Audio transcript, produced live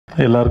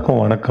எல்லாருக்கும்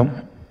வணக்கம்.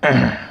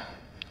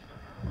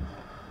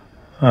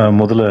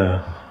 முதல்ல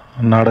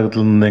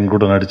நாடகத்தில் இருந்து எங்க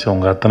கூட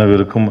நடித்தவங்க அத்தனை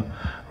பேருக்கும்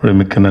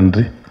மிக்க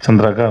நன்றி.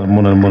 சந்திராக்கா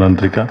ரொம்ப ரொம்ப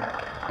நன்றிக்கா.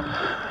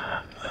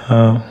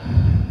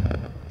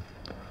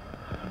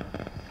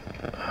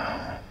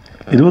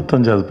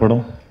 இருபத்தஞ்சாவது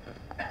படம்.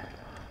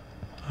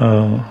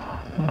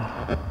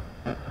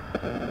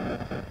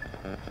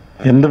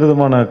 எந்த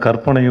விதமான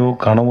கற்பனையோ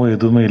கனவோ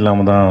எதுவுமே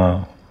இல்லாமல் தான்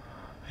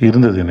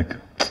இருந்தது எனக்கு.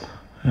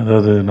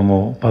 அதாவது நம்ம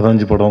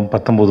 15 படம்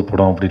 19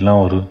 படம் அப்படிலாம்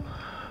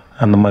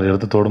அந்த மாதிரி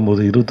இடத்த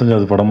தொடும்போது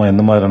 25வது படமாக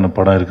எந்த மாதிரியான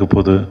படம் இருக்க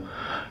போகுது,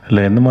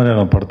 இல்லை எந்த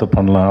மாதிரியான படத்தை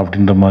பண்ணலாம்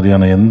அப்படின்ற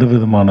மாதிரியான எந்த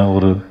விதமான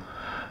ஒரு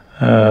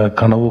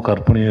கனவோ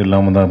கற்பனையோ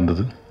இல்லாமல் தான்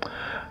இருந்தது.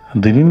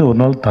 திடீர்னு ஒரு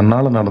நாள்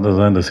தன்னால் நடந்தது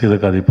தான் இந்த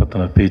சீதக்காதை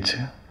பற்றின பேச்சு.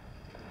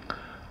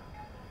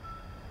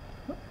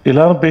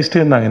 எல்லோரும்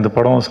பேசிட்டே இருந்தாங்க, இந்த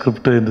படம்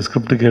இந்த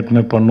ஸ்கிரிப்ட்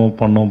கேட்டுன்னு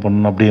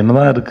பண்ணணும் அப்படி என்ன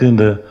தான் இருக்குது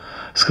இந்த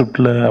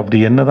ஸ்கிரிப்டில், அப்படி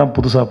என்ன தான்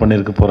புதுசாக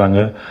பண்ணியிருக்க போகிறாங்க.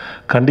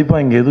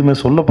 கண்டிப்பாக இங்கே எதுவுமே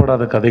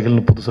சொல்லப்படாத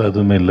கதைகள்னு புதுசாக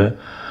எதுவுமே இல்லை.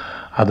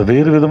 அதை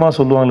வேறு விதமாக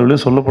சொல்லுவாங்களே வெளியே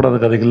சொல்லப்படாத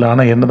கதைகள்,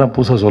 ஆனால் என்ன தான்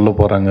புதுசாக சொல்ல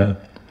போகிறாங்க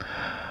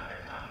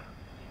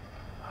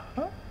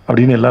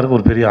அப்படின்னு எல்லாருக்கும்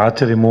ஒரு பெரிய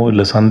ஆச்சரியமோ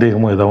இல்லை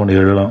சந்தேகமோ ஏதோ ஒன்று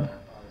எழலாம்.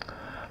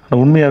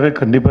 ஆனால் உண்மையாகவே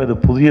கண்டிப்பாக இது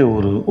புதிய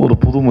ஒரு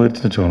புது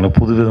முயற்சின்னு வச்சுக்கோங்களேன்.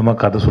 புது விதமாக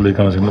கதை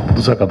சொல்லியிருக்கான்னு வச்சுக்கோங்களேன்,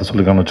 புதுசாக கதை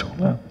சொல்லியிருக்கான்னு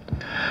வச்சுக்கோங்களேன்.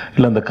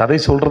 இல்லை அந்த கதை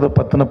சொல்கிறத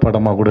பற்றின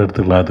படமாக கூட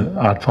எடுத்துக்கலாம். அது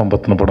ஆர்ட் ஃபார்ம்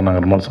பற்றின படம்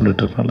நாங்கள் ரொம்ப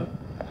சொல்லிட்டு இருக்கனால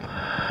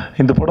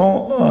இந்த படம்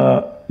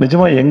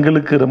நிஜமாக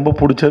எங்களுக்கு ரொம்ப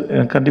பிடிச்ச,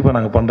 கண்டிப்பாக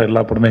நாங்கள் பண்ணுற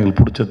எல்லா படமும்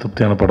எங்களுக்கு பிடிச்ச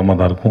திருப்தியான படமாக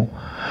தான் இருக்கும்.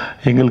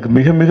 எங்களுக்கு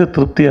மிக மிக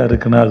திருப்தியாக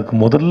இருக்குன்னா அதுக்கு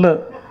முதல்ல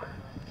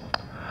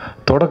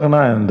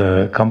தொடக்கம்னா இந்த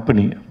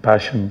கம்பெனி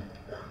பேஷன்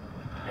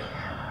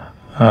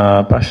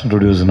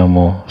ப்ரொடியூஸ்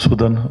நம்ம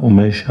சுதன்,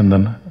 உமேஷ்,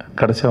 அந்தன்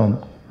கடைசியாக வந்து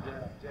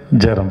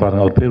ஜெயராம்,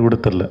 பாருங்கள் அவர் பேர் கூட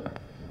தெரில.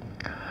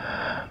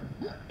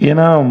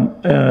 ஏன்னா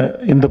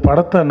இந்த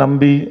படத்தை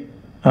நம்பி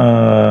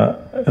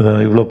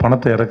இவ்வளோ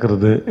பணத்தை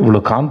இறக்குறது, இவ்வளோ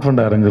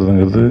கான்ஃபிடண்ட்டாக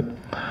இறங்குறதுங்கிறது,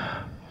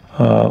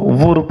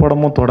 ஒவ்வொரு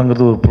படமும்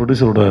தொடங்குறது ஒரு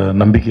ப்ரொடியூசரோட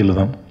நம்பிக்கையில்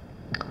தான்.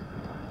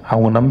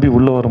 அவங்க நம்பி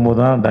உள்ளே வரும்போது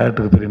தான்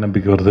டைரக்டருக்கு பெரிய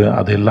நம்பிக்கை வருது.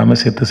 அது எல்லாமே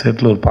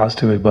சேர்த்துல ஒரு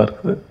பாசிட்டிவ் வைப்பாக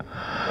இருக்குது.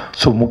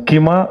 ஸோ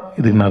முக்கியமாக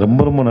இதுக்கு நான்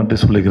ரொம்ப ரொம்ப நன்றி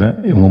சொல்லிக்கிறேன்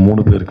இவங்க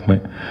 3 பேருக்குமே.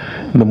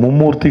 இந்த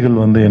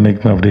மும்மூர்த்திகள் வந்து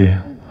என்றைக்குமே அப்படியே,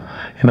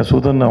 ஏன்னா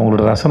சுதன்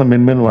அவங்களோட ரசனை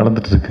மென்மேல்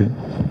வளர்ந்துட்டுருக்கு.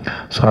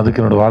 ஸோ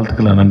அதுக்கு என்னோடய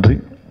வாழ்த்துக்களை நன்றி.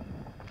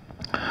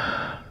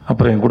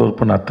 அப்புறம் என் கூட ஒர்க்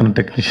பண்ண அத்தனை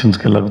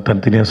டெக்னீஷியன்ஸ்க்கு எல்லாருக்கும்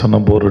தனித்தனியாக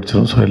சொன்னால் போர்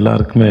அடிச்சிடும். ஸோ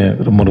எல்லாருக்குமே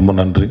ரொம்ப ரொம்ப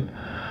நன்றி.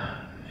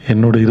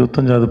 என்னோடய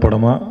 25வது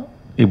படமாக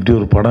இப்படி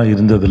ஒரு படம்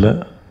இருந்ததில்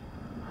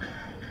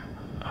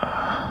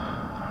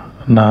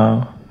நான்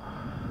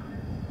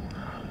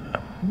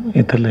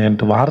இதில்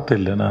என்கிட்ட வார்த்தை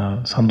இல்லை. நான்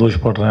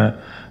சந்தோஷப்படுறேன்,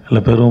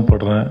 இல்லை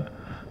பெருமைப்படுறேன்,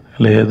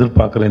 இல்லை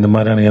எதிர்பார்க்குறேன், இந்த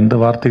மாதிரியான எந்த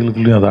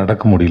வார்த்தைகளுக்குள்ளேயும் அதை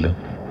அடக்க முடியல.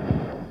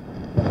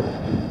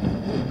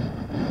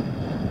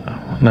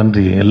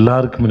 நன்றி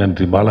எல்லாருக்குமே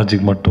நன்றி.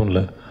 பாலாஜிக்கு மட்டும்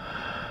இல்லை,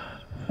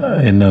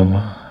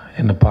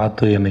 என்னை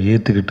பார்த்து என்னை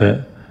ஏற்றுக்கிட்ட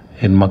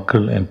என்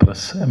மக்கள், என்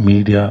ப்ரெஸ்,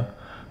 மீடியா,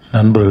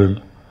 நண்பர்கள்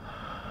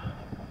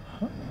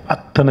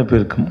அத்தனை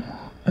பேருக்கும்,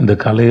 இந்த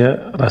கலையை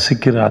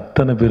ரசிக்கிற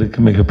அத்தனை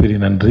பேருக்கு மிகப்பெரிய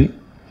நன்றி.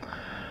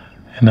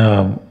 ஏன்னா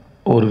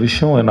ஒரு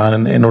விஷயம்,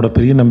 என்னோடய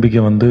பெரிய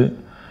நம்பிக்கை வந்து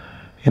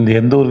இந்த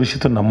எந்த ஒரு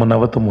விஷயத்தையும் நம்ம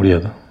நகர்த்த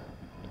முடியாது,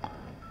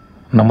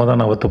 நம்ம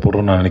தான் நகர்த்த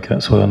போடுறோம்னு நான்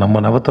நினைக்கிறேன். ஸோ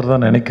நம்ம நகர்த்துறதா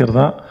நினைக்கிறது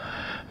தான்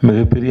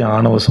மிகப்பெரிய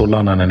ஆணவ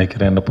சொல்லாக நான்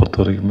நினைக்கிறேன் என்னை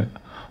பொறுத்த வரைக்குமே.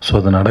 ஸோ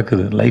அது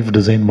நடக்குது, லைஃப்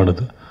டிசைன்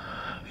பண்ணுது,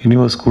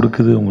 யூனிவர்ஸ்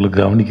கொடுக்குது, உங்களுக்கு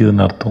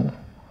கவனிக்குதுன்னு அர்த்தம்.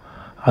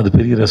 அது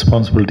பெரிய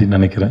ரெஸ்பான்சிபிலிட்டின்னு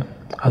நினைக்கிறேன்.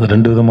 அது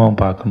 2 விதமாகவும்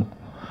பார்க்கணும்.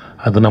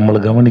 அது நம்மளை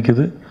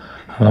கவனிக்குது,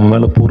 நம்ம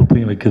மேலே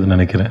பொறுப்பையும் வைக்குதுன்னு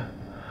நினைக்கிறேன்.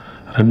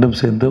 ரெண்டும்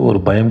சேர்ந்து ஒரு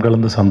பயம்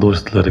கலந்த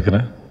சந்தோஷத்தில்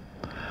இருக்கிறேன்.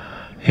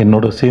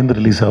 என்னோட சேர்ந்து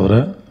ரிலீஸ் ஆகிற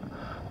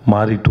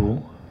மாரி 2,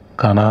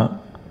 கனா,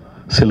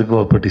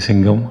 சிலுக்குவாப்பட்டி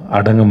சிங்கம்,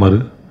 அடங்குமறு,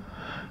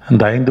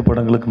 இந்த 5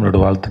 படங்களுக்கு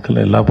என்னோடய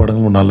வாழ்த்துக்கள். எல்லா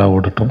படங்களும் நல்லா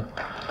ஓடட்டும்.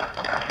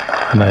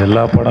 நான்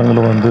எல்லா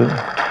படங்களும் வந்து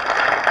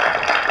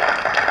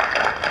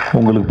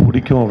உங்களுக்கு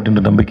பிடிக்கும்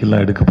அப்படின்ற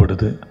நம்பிக்கையெல்லாம்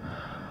எடுக்கப்படுது.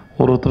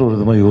 ஒருத்தர் ஒரு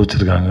விதமாக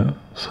யோசிச்சுருக்காங்க.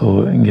 ஸோ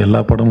இங்கே எல்லா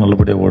படமும்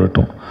நல்லபடியாக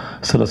ஓடட்டும்.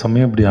 சில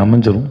சமயம் இப்படி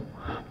அமைஞ்சிரும்,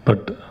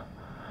 பட்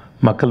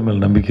மக்கள்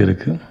மேல் நம்பிக்கை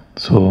இருக்குது.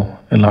 ஸோ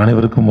எல்லா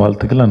அனைவருக்கும்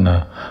வாழ்த்துக்கள்.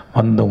 நான்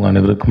வந்தவங்க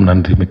அனைவருக்கும்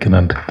நன்றி, மிக்க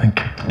நன்றி.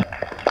 தேங்க்யூ.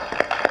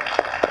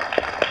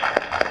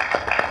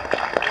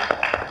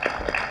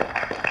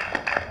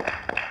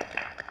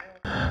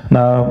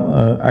 நான்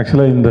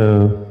ஆக்சுவலாக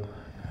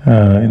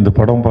இந்த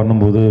படம்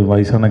பண்ணும்போது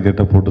வயசான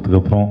கேட்ட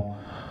போட்டதுக்கப்புறம்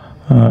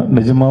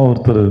நிஜமாக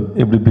ஒருத்தர்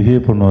எப்படி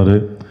பிஹேவ் பண்ணுவார்,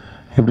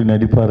 எப்படி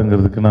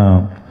நடிப்பாருங்கிறதுக்கு நான்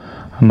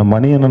அந்த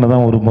மணி அண்ணனை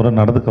தான் ஒரு முறை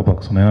நடந்துக்க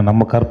பார்க்க சொன்னேன். ஏன்னா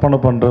நம்ம கற்பனை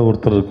பண்ணுற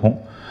ஒருத்தர் இருக்கும்,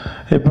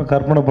 இப்போ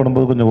கற்பனை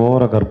பண்ணும்போது கொஞ்சம்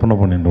ஓவராக கற்பனை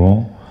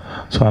பண்ணிடுவோம்.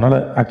 ஸோ அதனால்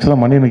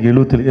ஆக்சுவலாக மணி எனக்கு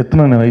 77.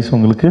 எத்தனை வயசு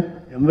உங்களுக்கு?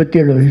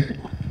 87 வயசு.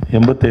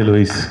 87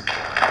 வயசு.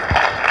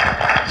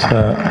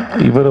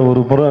 இவர்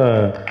ஒரு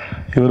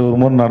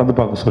முறை நடந்து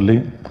பார்க்க சொல்லி,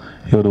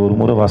 இவர் ஒரு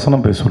முறை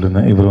வசனம் பேச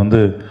சொல்லியிருந்தேன். இவர்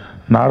வந்து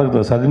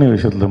நாடகத்தில் சகுனி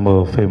விஷயத்தில் ரொம்ப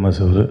ஃபேமஸ்.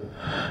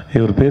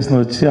 இவர் பேசின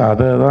வச்சு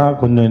அதை தான்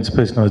கொஞ்சம்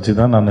இன்ஸ்பிரேஷனை வச்சு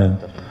தான் நான்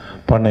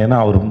பண்ணேன். ஏன்னா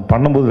அவர்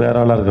பண்ணும்போது வேற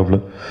ஆளாக இருக்காப்புல.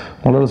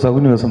 உங்களால்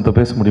சகுனி வசனத்தை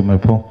பேச முடியுமா?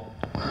 இப்போ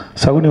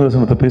சகுனி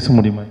வசனத்தை பேச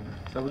முடியுமா?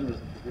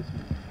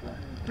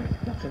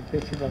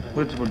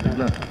 முயற்சி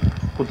பண்ணுறீங்களா?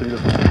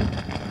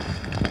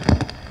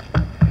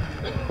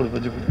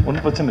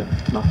 ஒன்றும் பிரச்சனை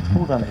நான் பூ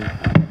தானே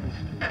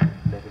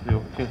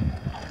ஓகே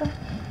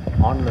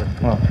ஆன்லைன்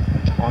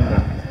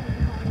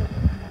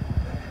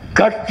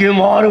கட்சி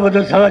மாறுவது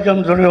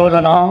சகஜம்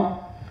துரியோதனா.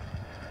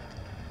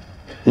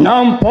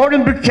 நாம்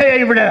போடும்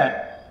பிச்சையை விட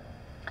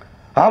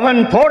அவன்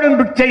போடும்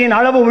பிச்சையின்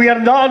அளவு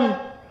உயர்ந்தால்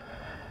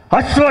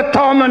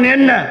அஸ்வத்தாமன்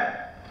என்ன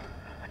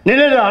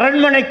நிழல்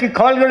அரண்மனைக்கு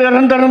கால்கள்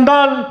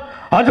இறந்திருந்தால்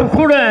அது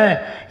கூட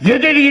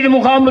எதிரியின்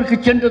முகாமிற்கு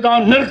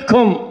சென்றுதான்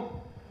நிற்கும்.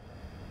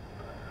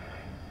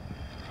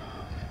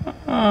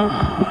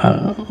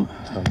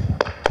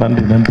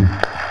 நன்றி நன்றி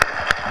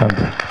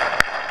நன்றி.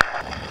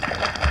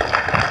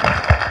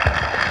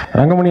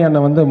 ரங்கமணி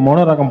அண்ணன் வந்து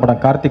மோனோராகம்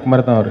படம் கார்த்திக்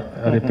மாதிரி தான்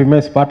அவர் எப்பயுமே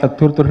ஸ்பாட்டில்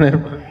தூர்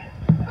இருப்பார்.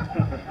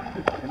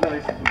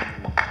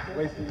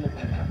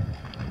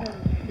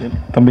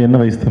 தம்பி என்ன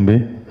வயசு தம்பி?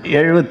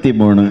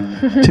 73.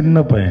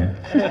 சின்ன பையன்.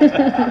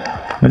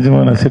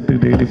 நிஜமாக நான்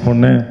செட்டுக்கு டெய்லி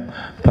போனேன்,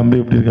 தம்பி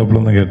எப்படி இருக்கு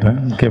அவ்வளோ தான்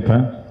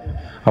கேட்பேன்.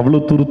 அவ்வளோ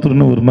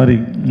துருன்னு ஒரு மாதிரி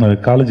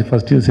காலேஜ்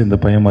ஃபஸ்ட் இயர் சேர்ந்த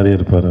பையன் மாதிரியே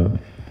இருப்பார்.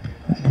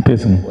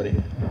 பேசுங்க.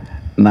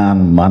 நான்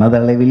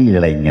மனதளவில்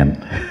இளைஞன்.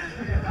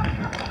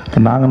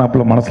 நாங்கள்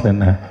நாப்பில் மனசில்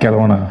என்ன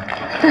கிழவனா?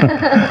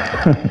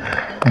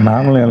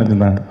 நாங்களும்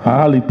இளைஞ்சுதான்,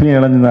 ஆள் இப்பயும்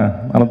இளைஞ்சுதான்.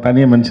 ஆனால்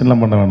தனியாக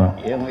மென்ஷன்லாம் பண்ண வேணாம்.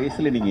 என்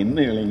வயசில் நீங்கள்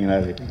இன்னும்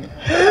இளைஞனாக இருக்கீங்க.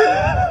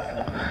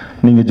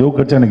 நீங்கள் ஜோக்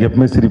அடிச்சா எனக்கு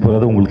எப்பவுமே சிரிப்பு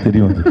வராது, உங்களுக்கு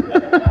தெரியும். அது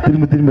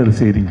திரும்பி திரும்பி அதை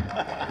செய்றீங்க.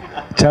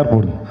 சேர்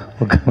போடுங்க.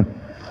 ஓகே.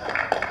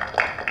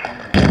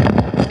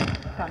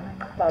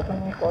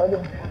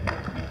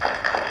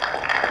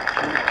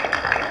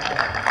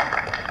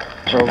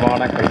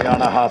 சோபான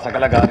கல்யாணஹா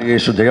சகல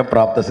காரியேஷு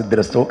ஜெயப்பிராப்த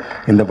சித்திரஸ்தோ.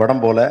 இந்த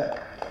படம் போல்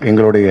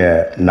எங்களுடைய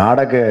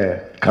நாடக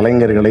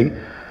கலைஞர்களை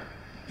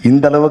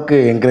இந்த அளவுக்கு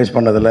என்கரேஜ்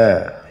பண்ணதில்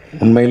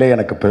உண்மையிலே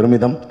எனக்கு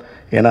பெருமிதம்.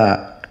 ஏன்னா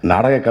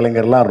நாடக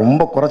கலைஞர்லாம்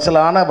ரொம்ப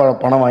குறைச்சலான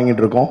பணம்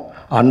வாங்கிட்டு இருக்கோம்.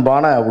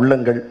 அன்பான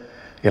உள்ளங்கள்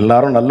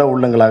எல்லாரும் நல்ல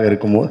உள்ளங்களாக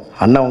இருக்கும்போது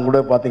அண்ணன் கூட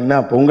பார்த்தீங்கன்னா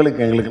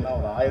பொங்கலுக்கு எங்களுக்குலாம்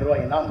ஒரு 1000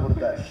 ரூபாய் இனாம்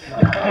கொடுத்தாரு.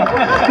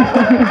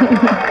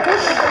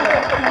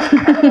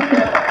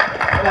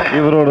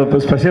 இவரோட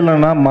ஸ்பெஷல்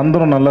என்னன்னா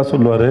மந்திரம் நல்லா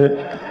சொல்லுவார்,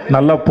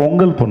 நல்லா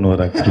பொங்கல்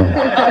பண்ணுவார். ஆக்சுவலாக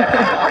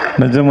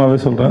நிஜமாகவே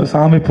சொல்கிறேன்,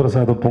 சாமி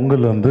பிரசாத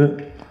பொங்கல் வந்து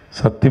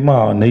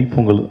சத்தியமாக நெய்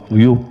பொங்கல்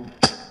ஐயோ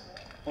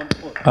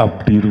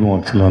அப்படி இருக்கும்.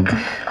 ஆக்சுவலாக வந்து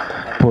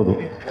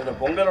போதும். இந்த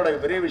பொங்கலோட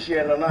பெரிய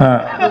விஷயம் என்னன்னா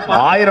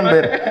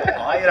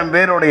 1000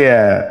 பேருடைய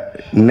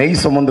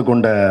நெய் சுமந்து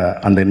கொண்ட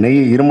அந்த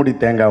நெய், இருமுடி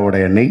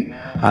தேங்காவுடைய நெய்,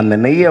 அந்த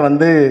நெய்யை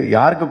வந்து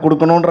யாருக்கு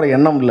கொடுக்கணுன்ற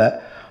எண்ணம் இல்லை.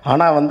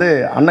 ஆனால் வந்து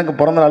அண்ணனுக்கு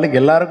பிறந்த நாளுக்கு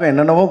எல்லாருக்கும்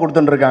என்னென்னவோ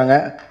கொடுத்துட்டுருக்காங்க.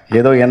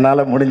 ஏதோ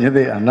என்னால்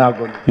முடிஞ்சது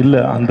அண்ணாவுக்கு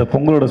இல்லை. அந்த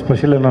பொங்கலோட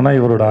ஸ்பெஷல் என்னன்னா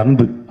இவரோட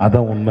அன்பு,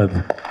 அதான் உண்மை. அது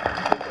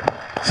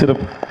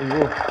சிறப்பு.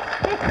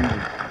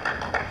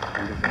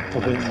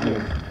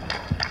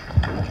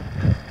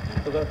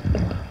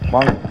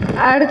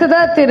 அடுத்ததா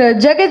திரு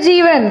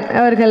ஜெகஜீவன்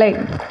அவர்களை.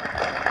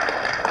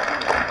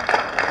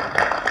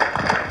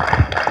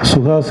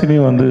 சுஹாசினி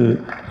வந்து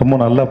ரொம்ப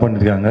நல்லா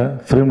பண்ணியிருக்காங்க.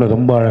 ஃப்ரேமில்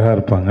ரொம்ப அழகாக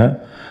இருப்பாங்க.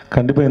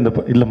 கண்டிப்பாக இந்த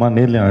இல்லைம்மா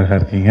நேர்லையும் அழகாக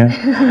இருக்கீங்க.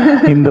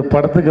 இந்த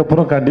படத்துக்கு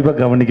அப்புறம் கண்டிப்பாக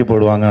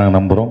கவனிக்கப்படுவாங்க நாங்கள்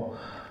நம்புகிறோம்.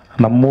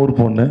 நம்ம ஊர்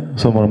பொண்ணு,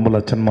 ஸோ ரொம்ப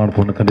லட்சணமான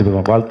பொண்ணு.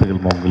 கண்டிப்பாக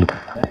வாழ்த்துக்கள்மா உங்களுக்கு.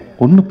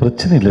 ஒன்றும்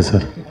பிரச்சனை இல்லை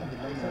சார்.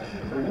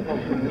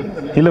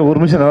 இல்லை ஒரு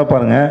நிமிஷம் நல்லா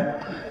பாருங்கள்.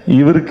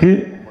 இவருக்கு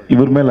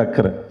இவர் மேல்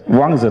அக்கறை.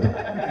 வாங்க சார்,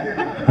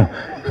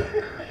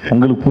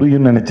 உங்களுக்கு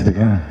புரியும்னு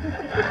நினச்சிருக்கேன்.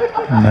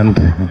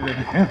 நன்றி.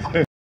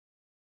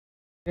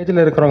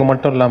 ஸ்டேஜில் இருக்கிறவங்க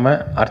மட்டும் இல்லாமல்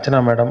Archana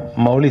madam,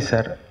 Mouli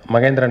sir,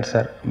 Mahendran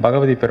sir,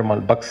 Bhagavathi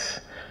Perumal, bugs,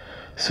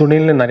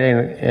 சுனில்னு நிறைய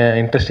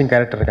இன்ட்ரெஸ்டிங்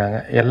கேரக்டர் இருக்காங்க.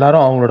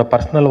 எல்லாரும் அவங்களோட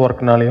பர்சனல்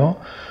ஒர்க்னாலையும்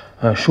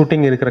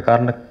ஷூட்டிங் இருக்கிற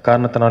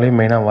காரணத்தினாலையும்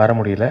மெயினாக வர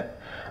முடியல.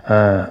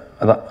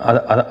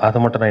 அதை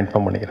மட்டும் நான்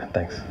இன்ஃபார்ம் பண்ணிக்கிறேன்.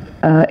 தேங்க்ஸ்.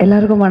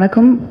 எல்லாருக்கும்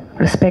வணக்கம்.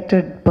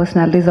 Respected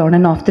personalities on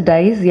and of the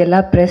dies,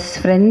 எல்லா press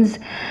friends,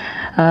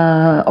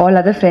 all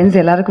other friends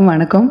எல்லாருக்கும்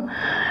வணக்கம்.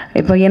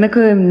 இப்போ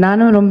எனக்கு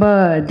நானும் ரொம்ப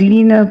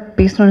திடீர்னு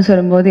பேசணுன்னு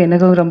சொல்லும்போது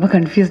எனக்கும் ரொம்ப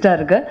கன்ஃபியூஸ்டாக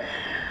இருக்குது.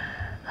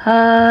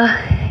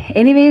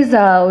 எனிவேஸ்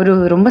ஒரு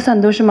ரொம்ப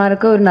சந்தோஷமாக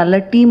இருக்குது. ஒரு நல்ல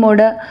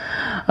டீமோட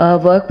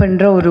ஒர்க்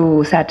பண்ணுற ஒரு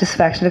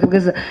சாட்டிஸ்ஃபேக்ஷன் இருக்குது.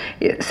 Because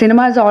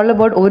cinema is all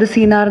about ஒரு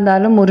சீனாக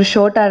இருந்தாலும் ஒரு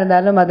ஷார்ட்டாக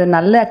இருந்தாலும் அது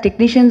நல்ல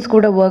டெக்னீஷியன்ஸ்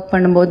கூட ஒர்க்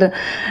பண்ணும்போது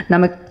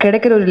நமக்கு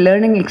கிடைக்கிற ஒரு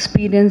learning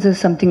experience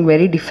is something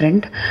very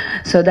different.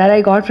 So that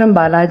I got from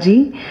Balaji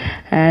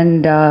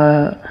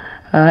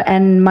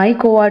and my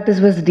co-artist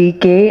was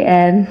DK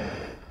and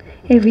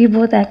hey, we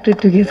both acted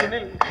together.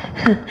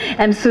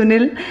 And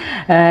Sunil,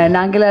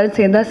 நாங்கள் எல்லாரும்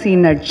சேர்ந்தா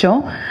சீன்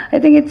நடித்தோம். ஐ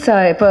திங்க் இட்ஸ்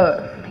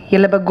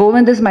இப்போ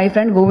Kovind is my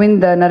friend.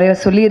 Kovind நிறைய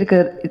சொல்லியிருக்கு,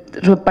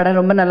 படம்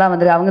ரொம்ப நல்லா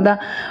வந்திருக்கு. அவங்க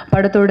தான்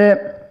படத்தோட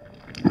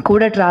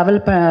கூட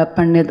ட்ராவல்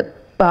பண்ணது.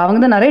 இப்போ அவங்க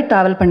தான் நிறைய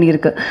ட்ராவல்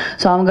பண்ணியிருக்கு.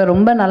 ஸோ அவங்க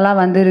ரொம்ப நல்லா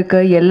வந்திருக்கு.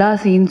 எல்லா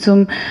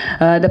சீன்ஸும்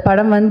இந்த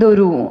படம் வந்து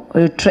ஒரு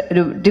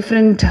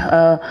டிஃப்ரெண்ட்,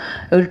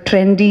 ஒரு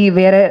ட்ரெண்டி,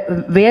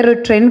 வேறு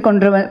ட்ரெண்ட்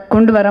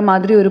கொண்டு வர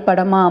மாதிரி ஒரு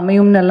படமாக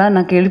அமையும்னெல்லாம்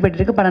நான்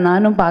கேள்விப்பட்டிருக்கேன். படம்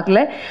நானும்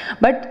பார்க்கல.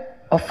 பட்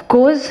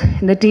ஆஃப்கோர்ஸ்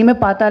இந்த டீமை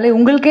பார்த்தாலே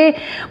உங்களுக்கே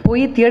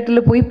போய்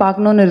தியேட்டரில் போய்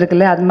பார்க்கணுன்னு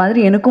இருக்குல்ல, அது மாதிரி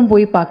எனக்கும்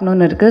போய்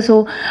பார்க்கணுன்னு இருக்குது. ஸோ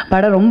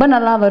படம் ரொம்ப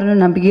நல்லா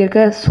வரணும்னு நம்பிக்கை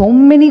இருக்கு. So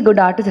many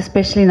good artist,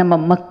 especially நம்ம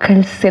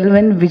மக்கள்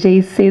Selvan,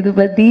 Vijay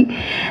Sethupathi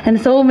and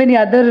so many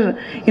other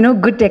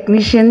good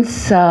technicians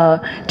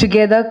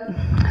together.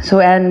 So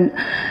and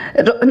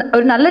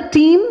ஒரு நல்ல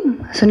டீம்.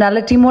 ஸோ நல்ல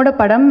டீமோட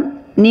படம்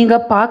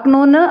நீங்கள்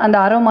பார்க்கணுன்னு அந்த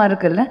ஆர்வமாக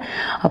இருக்குல்ல,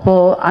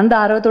 அப்போது அந்த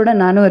ஆர்வத்தோடு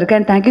நானும் இருக்கேன்.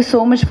 And thank you so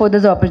much for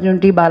this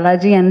opportunity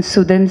Balaji and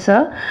Sudan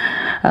sir.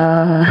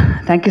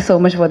 Thank you so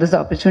much for this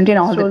opportunity.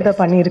 நான் ஆல்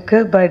தான் பண்ணியிருக்கு.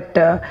 But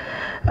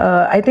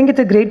I think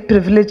it's a great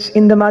privilege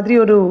இந்த மாதிரி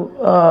ஒரு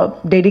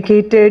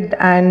டெடிக்கேட்டட்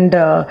அண்ட்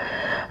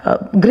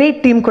கிரேட்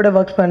டீம் கூட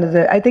ஒர்க்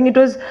பண்ணுது. ஐ திங்க் இட்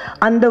வாஸ்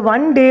அந்த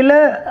one டேல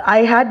ஐ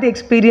had the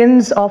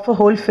experience of a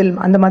whole film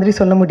அந்த மாதிரி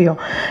சொல்ல முடியும்.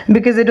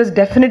 Because it was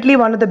definitely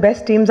one of the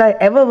best teams I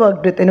ever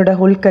work with என்னோட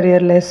whole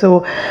கரியரில். So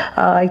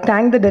I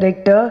thank the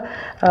director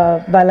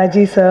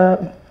Balaji sir,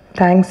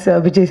 thanks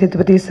Vijay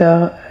Sethupathi sir,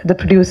 the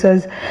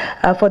producers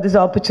for this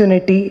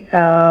opportunity.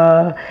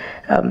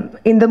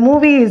 In the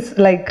movie is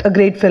like a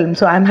great film,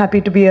 so I'm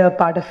happy to be a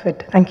part of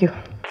it. Thank you.